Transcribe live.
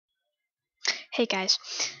Hey guys,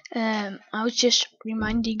 I was just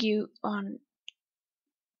reminding you on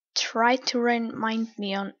try to remind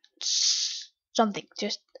me on something,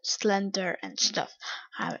 just Slender and stuff.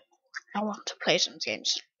 I want to play some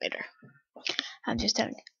games later. I'm just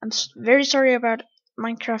telling you. Very sorry about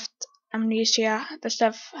Minecraft Amnesia. The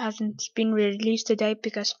stuff hasn't been released today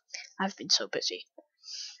because I've been so busy.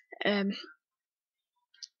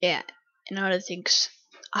 Yeah, and other things.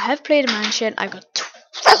 I have played a mansion. I got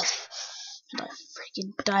 12. And I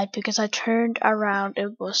freaking died because I turned around.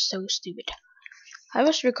 It was so stupid. I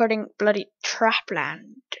was recording bloody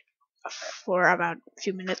Trapland for about a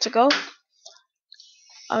few minutes ago.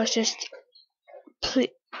 I was just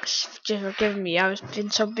forgive me. I was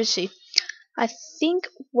been so busy. I think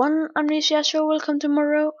one Amnesia show will come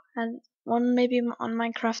tomorrow, and one maybe on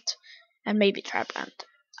Minecraft, and maybe Trapland.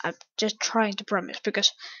 I'm just trying to promise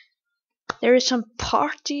because there is some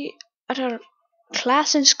party at our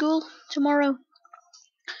class in school tomorrow.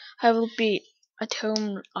 I will be at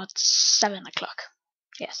home at 7 o'clock.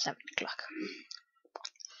 Yeah, 7 o'clock.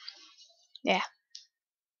 Yeah.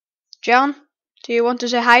 John, do you want to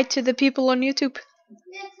say hi to the people on YouTube?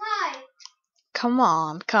 Yes, hi. Come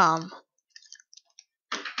on, come.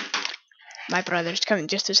 My brother's coming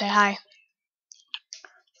just to say hi.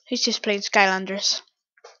 He's just playing Skylanders.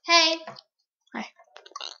 Hey. Hi.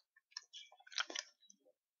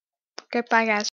 Goodbye, guys.